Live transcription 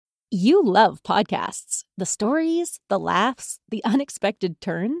You love podcasts, the stories, the laughs, the unexpected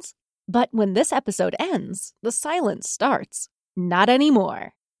turns. But when this episode ends, the silence starts. Not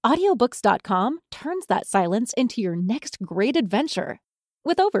anymore. Audiobooks.com turns that silence into your next great adventure.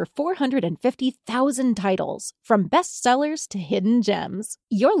 With over 450,000 titles, from bestsellers to hidden gems,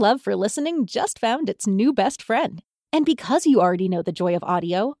 your love for listening just found its new best friend. And because you already know the joy of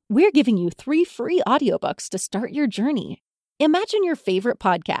audio, we're giving you 3 free audiobooks to start your journey. Imagine your favorite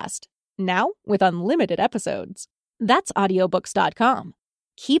podcast, now with unlimited episodes. That's audiobooks.com.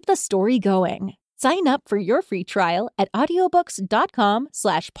 Keep the story going. Sign up for your free trial at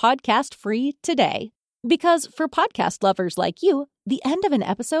audiobooks.com/podcastfree today. Because for podcast lovers like you, the end of an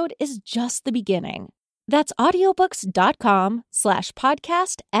episode is just the beginning. That's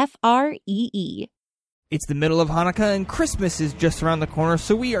audiobooks.com/podcastfree. It's the middle of Hanukkah and Christmas is just around the corner,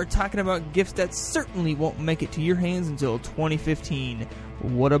 so we are talking about gifts that certainly won't make it to your hands until 2015.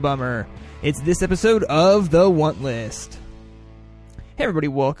 What a bummer. It's this episode of The Want List. Hey everybody,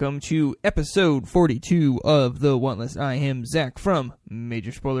 welcome to episode 42 of The Want List. I am Zach from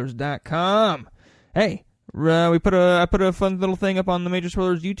Majorspoilers.com. Hey, I put a fun little thing up on the Major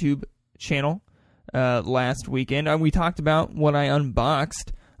Spoilers YouTube channel last weekend. We talked about what I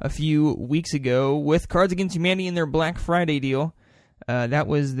unboxed a few weeks ago with Cards Against Humanity in their Black Friday deal. That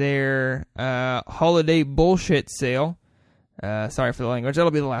was their holiday bullshit sale. Sorry for the language. That'll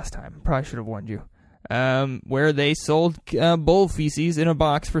be the last time. Probably should have warned you. Where they sold bull feces in a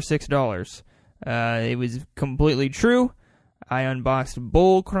box for $6. It was completely true. I unboxed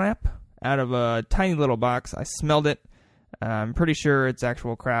bull crap out of a tiny little box. I smelled it. I'm pretty sure it's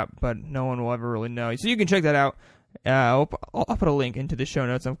actual crap, but no one will ever really know. So you can check that out. I'll put a link into the show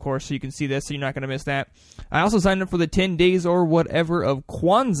notes, of course, so you can see this, so you're not going to miss that. I also signed up for the 10 days or whatever of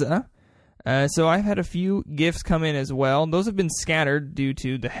Kwanzaa, so I've had a few gifts come in as well. Those have been scattered due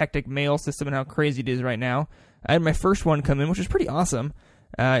to the hectic mail system and how crazy it is right now. I had my first one come in, which was pretty awesome.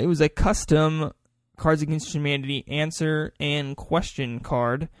 It was a custom Cards Against Humanity answer and question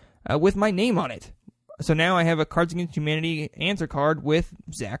card with my name on it. So now I have a Cards Against Humanity answer card with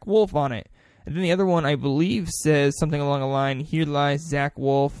Zach Wolf on it. And then the other one, I believe, says something along the line, here lies Zach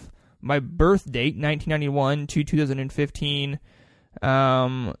Wolf, my birth date, 1991 to 2015,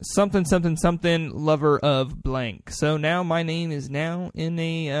 something, lover of blank. So now my name is now in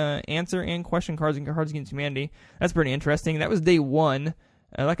a answer and question cards Against Humanity. That's pretty interesting. That was day 1.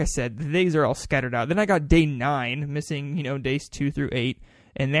 Like I said, the days are all scattered out. Then I got day 9, missing, days 2 through 8.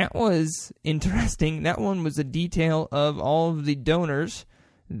 And that was interesting. That one was a detail of all of the donors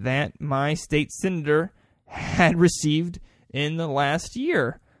that my state senator had received in the last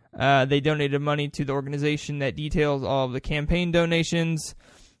year. They donated money to the organization that details all of the campaign donations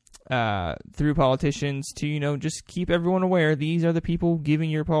through politicians to, just keep everyone aware. These are the people giving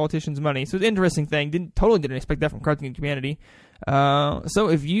your politicians money. So it's an interesting thing. Didn't expect that from Cards Against Humanity. So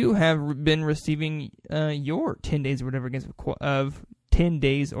if you have been receiving your 10 days or whatever of 10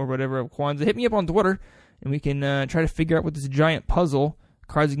 days or whatever of Kwanzaa, hit me up on Twitter and we can try to figure out what this giant puzzle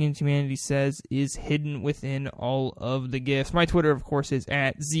Cards Against Humanity says is hidden within all of the gifts. My Twitter, of course, is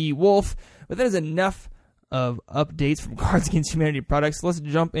 @ZWolf. But that is enough of updates from Cards Against Humanity products. Let's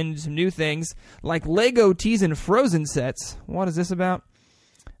jump into some new things like Lego Tease and Frozen sets. What is this about?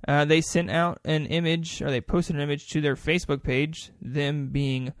 They sent out an image, or they posted an image to their Facebook page, them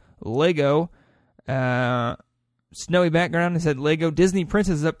being Lego. Snowy background, and said Lego Disney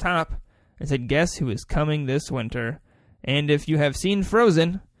Princess up top. And said, guess who is coming this winter? And if you have seen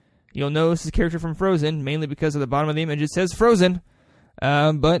Frozen, you'll know this is a character from Frozen, mainly because of the bottom of the image. It says Frozen,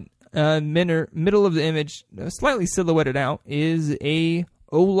 but middle of the image, slightly silhouetted out, is a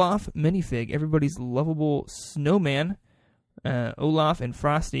Olaf minifig, everybody's lovable snowman, Olaf and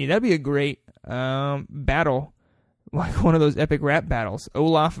Frosty. That'd be a great battle, like one of those epic rap battles,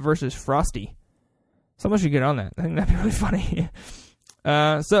 Olaf versus Frosty. Someone should get on that. I think that'd be really funny.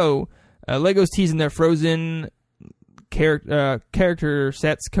 So Lego's teasing their Frozen character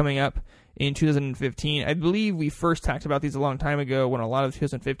sets coming up in 2015. I believe we first talked about these a long time ago when a lot of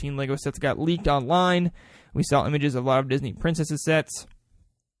 2015 Lego sets got leaked online. We saw images of a lot of Disney princesses sets.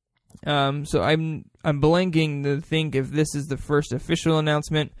 So I'm blanking to think if this is the first official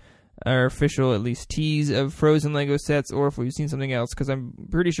announcement or official at least tease of Frozen Lego sets, or if we've seen something else, because I'm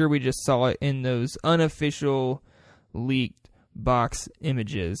pretty sure we just saw it in those unofficial leaked box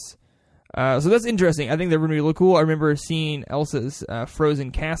images. So that's interesting. I think they're really, really cool. I remember seeing Elsa's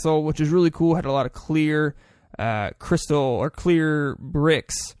Frozen Castle, which is really cool. Had a lot of clear crystal or clear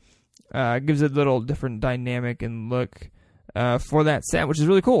bricks. Gives it a little different dynamic and look for that set, which is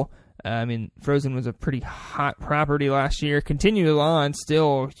really cool. I mean, Frozen was a pretty hot property last year. Continued on,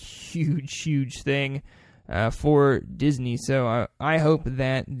 still a huge thing for Disney. So I hope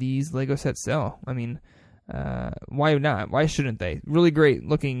that these Lego sets sell. I mean, why not? Why shouldn't they? Really great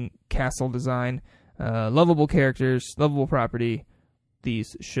looking castle design, lovable characters, lovable property.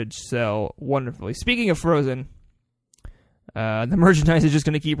 These should sell wonderfully. Speaking of Frozen, the merchandise is just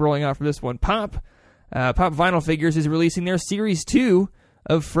going to keep rolling out for this one. Pop Vinyl Figures is releasing their Series 2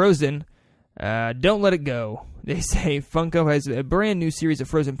 of Frozen. Don't let it go. They say Funko has a brand new series of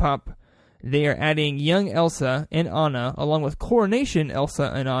Frozen Pop. They are adding young Elsa and Anna, along with Coronation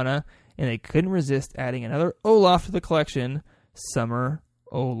Elsa and Anna, and they couldn't resist adding another Olaf to the collection, Summer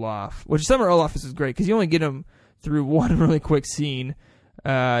Olaf. Which Summer Olaf is great, because you only get him through one really quick scene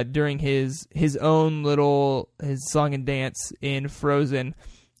during his own little his song and dance in Frozen.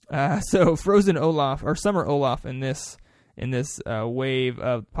 So Frozen Olaf, or Summer Olaf in this wave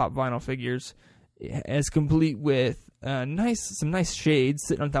of Pop Vinyl Figures, as complete with some nice shades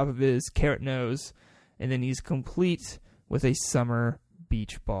sitting on top of his carrot nose, and then he's complete with a summer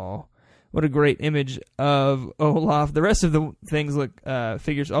beach ball. What a great image of Olaf. The rest of the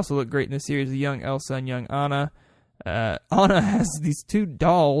figures also look great in this series. The young Elsa and young Anna. Anna has these two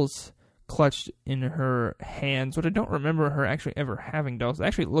dolls clutched in her hands, which I don't remember her actually ever having dolls. They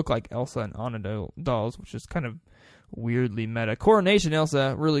actually look like Elsa and Anna dolls, which is kind of weirdly meta. Coronation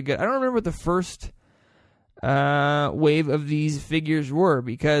Elsa, really good. I don't remember what the first wave of these figures were,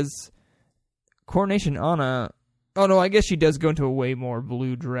 because Coronation Anna... Oh, no, I guess she does go into a way more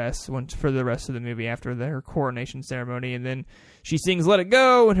blue dress for the rest of the movie after her coronation ceremony, and then she sings Let It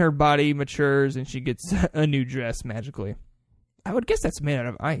Go, and her body matures, and she gets a new dress magically. I would guess that's made out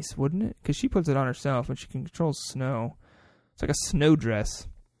of ice, wouldn't it? Because she puts it on herself, and she can control snow. It's like a snow dress.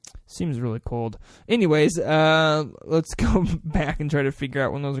 Seems really cold. Anyways, let's go back and try to figure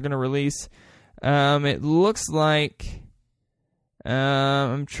out when those are going to release. It looks like...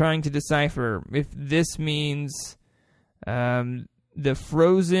 I'm trying to decipher if this means... the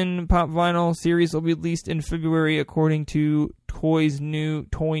Frozen Pop Vinyl series will be released in February according to Toy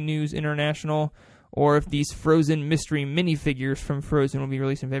News International, or if these Frozen mystery minifigures from Frozen will be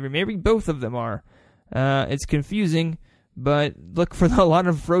released in February. Maybe both of them are. It's confusing, but look for a lot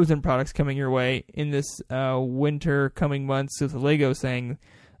of Frozen products coming your way in this winter coming months, with Lego saying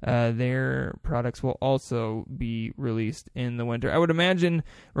their products will also be released in the winter. I would imagine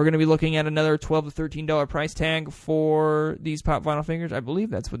we're going to be looking at another $12 to $13 price tag for these Pop Vinyl figures. I believe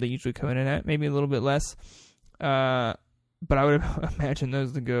that's what they usually come in at, maybe a little bit less. But I would imagine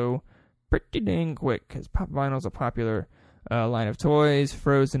those to go pretty dang quick, because Pop Vinyl is a popular line of toys.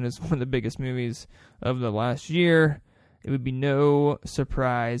 Frozen is one of the biggest movies of the last year. It would be no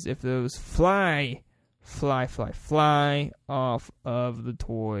surprise if those fly off of the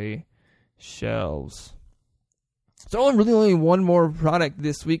toy shelves. So only one more product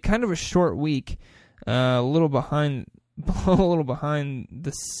this week. Kind of a short week. A little behind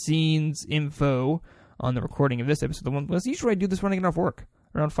the scenes info on the recording of this episode. Usually I do this when I get off work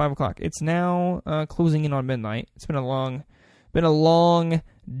around 5 o'clock. It's now closing in on midnight. It's been a long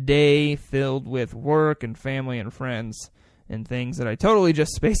day filled with work and family and friends and things that I totally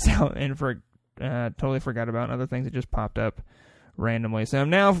just spaced out and totally forgot about, and other things that just popped up randomly. So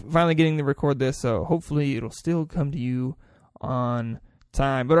I'm now finally getting to record this, so hopefully it'll still come to you on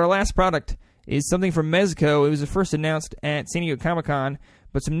time. But our last product is something from Mezco. It was first announced at San Diego Comic-Con,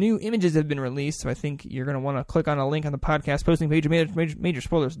 but some new images have been released, so I think you're going to want to click on a link on the podcast posting page at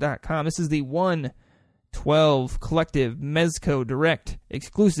majorspoilers.com. This is the 1/12 Collective Mezco Direct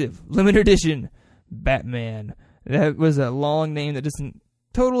Exclusive Limited Edition Batman. That was a long name that doesn't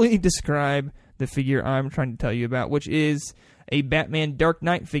totally describe the figure I'm trying to tell you about, which is a Batman Dark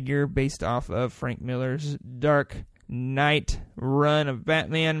Knight figure based off of Frank Miller's Dark Knight run of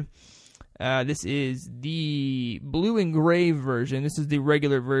Batman. This is the blue and gray version. This is the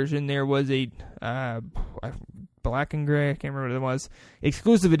regular version. There was a black and gray, I can't remember what it was,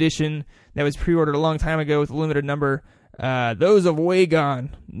 exclusive edition that was pre-ordered a long time ago with a limited number. Those are way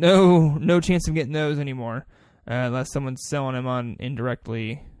gone. No chance of getting those anymore. Unless someone's selling them on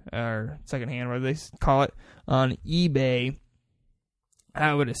indirectly or secondhand, whatever they call it, on eBay.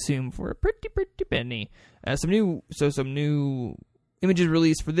 I would assume for a pretty penny. Some new images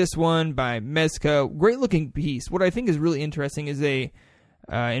released for this one by Mezco. Great looking piece. What I think is really interesting is in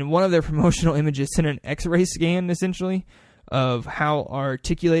one of their promotional images sent an X-ray scan essentially of how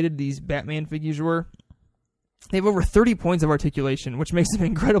articulated these Batman figures were. They have over 30 points of articulation, which makes them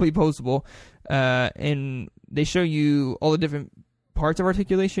incredibly poseable. And they show you all the different parts of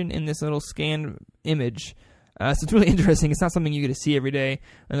articulation in this little scanned image. So it's really interesting. It's not something you get to see every day,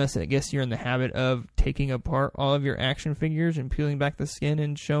 unless I guess you're in the habit of taking apart all of your action figures and peeling back the skin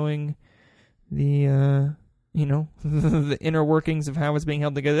and showing the, the inner workings of how it's being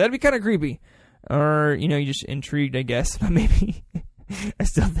held together. That'd be kind of creepy. Or, you're just intrigued, I guess. But maybe, I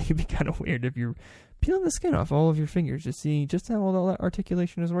still think it'd be kind of weird if you're peeling the skin off all of your fingers to see just how all that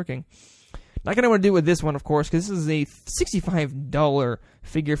articulation is working. Not going to want to do with this one, of course, because this is a $65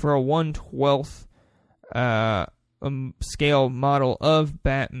 figure for a 1/12 scale model of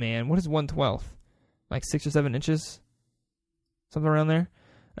Batman. What is 1/12? Like 6 or 7 inches? Something around there?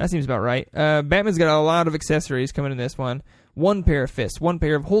 That seems about right. Batman's got a lot of accessories coming in this one. 1 pair of fists, 1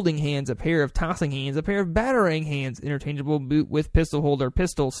 pair of holding hands, a pair of tossing hands, a pair of battering hands, interchangeable boot with pistol holder,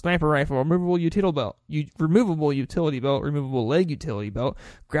 pistol, sniper rifle, removable utility belt, removable leg utility belt,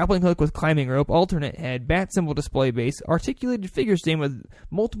 grappling hook with climbing rope, alternate head, bat symbol display base, articulated figure stand with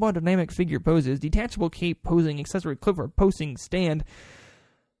multiple dynamic figure poses, detachable cape posing, accessory clipper posing stand.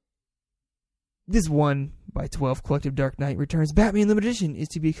 This 1/12 Collective Dark Knight Returns Batman the Magician is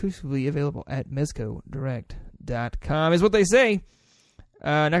to be exclusively available at mezcodirect.com, is what they say.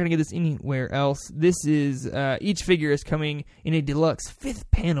 Not going to get this anywhere else. This is, each figure is coming in a deluxe 5th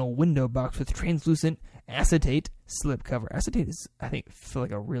panel window box with translucent acetate slipcover. Acetate is, I feel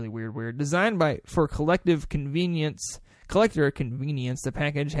like a really weird word. Designed for collector convenience, the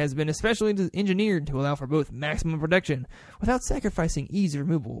package has been especially engineered to allow for both maximum protection without sacrificing ease of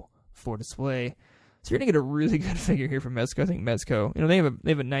removal for display. So you're gonna get a really good figure here from Mezco. I think Mezco, they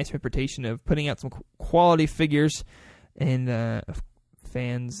have a nice reputation of putting out some quality figures, and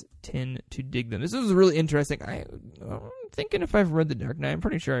fans tend to dig them. This is really interesting. I'm thinking if I've read The Dark Knight, I'm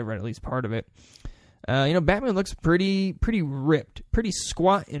pretty sure I read at least part of it. Batman looks pretty ripped, pretty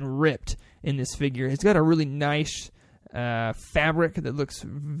squat and ripped in this figure. It's got a really nice fabric that looks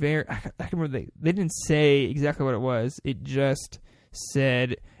very. I can remember they didn't say exactly what it was. It just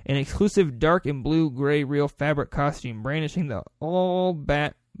said an exclusive dark and blue-gray real fabric costume brandishing the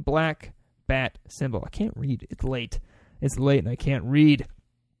all-black bat symbol. I can't read. It's late and I can't read.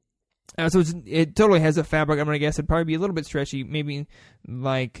 So it totally has a fabric. I'm going to guess it'd probably be a little bit stretchy, maybe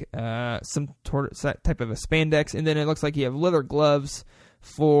like some type of a spandex. And then it looks like you have leather gloves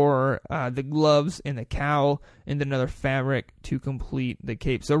for the gloves and the cowl, and then another fabric to complete the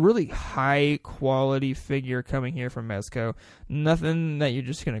cape. So really high quality figure coming here from Mezco. Nothing that you're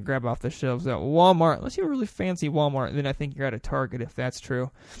just going to grab off the shelves at Walmart. Unless you have a really fancy Walmart, then I think you're at a Target if that's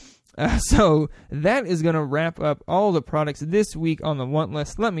true. So that is going to wrap up all the products this week on the want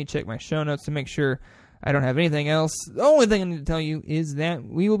list. Let me check my show notes to make sure I don't have anything else. The only thing I need to tell you is that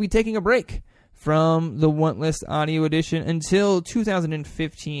we will be taking a break from the Want List Audio Edition until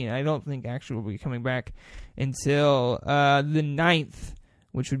 2015. I don't think actually we'll be coming back until the 9th,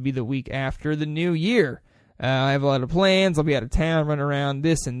 which would be the week after the new year. I have a lot of plans. I'll be out of town, running around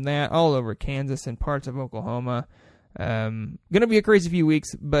this and that, all over Kansas and parts of Oklahoma. Gonna be a crazy few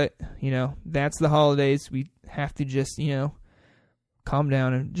weeks, but, that's the holidays. We have to just, calm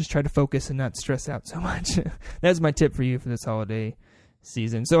down and just try to focus and not stress out so much. That's my tip for you for this holiday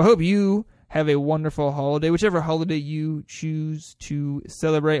season. So I hope you have a wonderful holiday, whichever holiday you choose to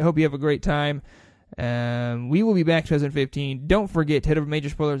celebrate. Hope you have a great time. We will be back 2015. Don't forget to head over to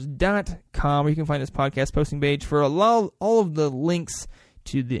majorspoilers.com where you can find this podcast posting page for all of the links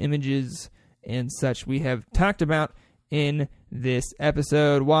to the images and such we have talked about in this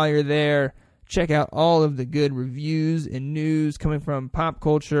episode. While you're there, check out all of the good reviews and news coming from pop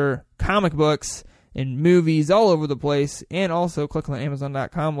culture, comic books, and movies all over the place. And also click on the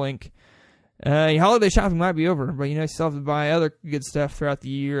Amazon.com link. Your holiday shopping might be over, but you still have to buy other good stuff throughout the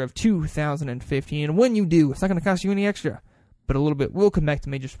year of 2015. And when you do, it's not going to cost you any extra, but a little bit will come back to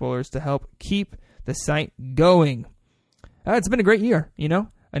Major Spoilers to help keep the site going. It's been a great year,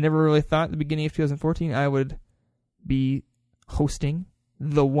 I never really thought at the beginning of 2014 I would be hosting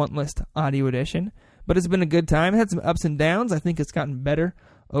the Want List Audio Edition, but it's been a good time. It had some ups and downs. I think it's gotten better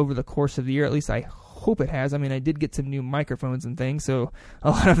over the course of the year. At least I hope it has. I mean, I did get some new microphones and things, so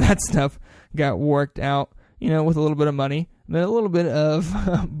a lot of that stuff got worked out, with a little bit of money, but a little bit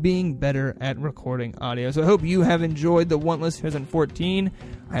of being better at recording audio. So I hope you have enjoyed the Want List 2014.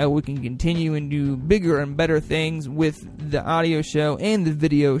 I hope we can continue and do bigger and better things with the audio show and the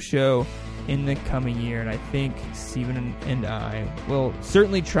video show in the coming year, and I think Steven and I will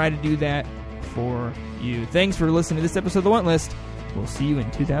certainly try to do that for you. Thanks for listening to this episode of The Want List. We'll see you in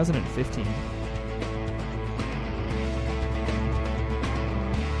 2015.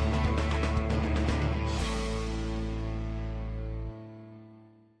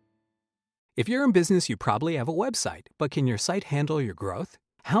 If you're in business, you probably have a website, but can your site handle your growth?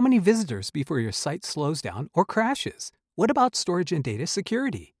 How many visitors before your site slows down or crashes? What about storage and data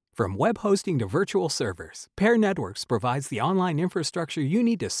security? From web hosting to virtual servers, Pair Networks provides the online infrastructure you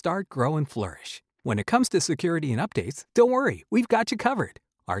need to start, grow, and flourish. When it comes to security and updates, don't worry, we've got you covered.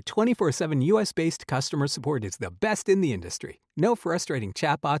 Our 24/7 US-based customer support is the best in the industry. No frustrating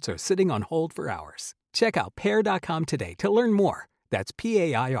chatbots or sitting on hold for hours. Check out Pair.com today to learn more. That's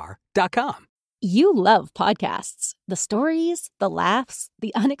PAIR.com. You love podcasts, the stories, the laughs,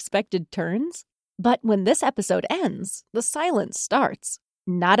 the unexpected turns. But when this episode ends, the silence starts.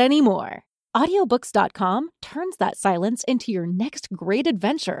 Not anymore. Audiobooks.com turns that silence into your next great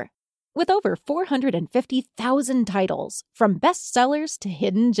adventure. With over 450,000 titles, from bestsellers to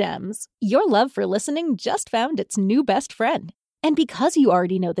hidden gems, your love for listening just found its new best friend. And because you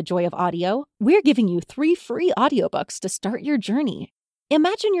already know the joy of audio, we're giving you 3 free audiobooks to start your journey.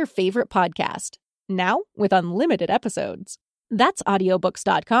 Imagine your favorite podcast, now with unlimited episodes. That's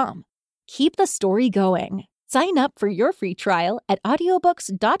audiobooks.com. Keep the story going. Sign up for your free trial at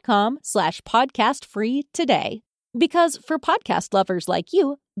audiobooks.com/podcastfree today. Because for podcast lovers like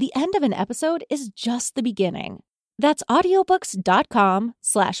you, the end of an episode is just the beginning. That's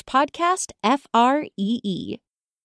audiobooks.com/podcastfree.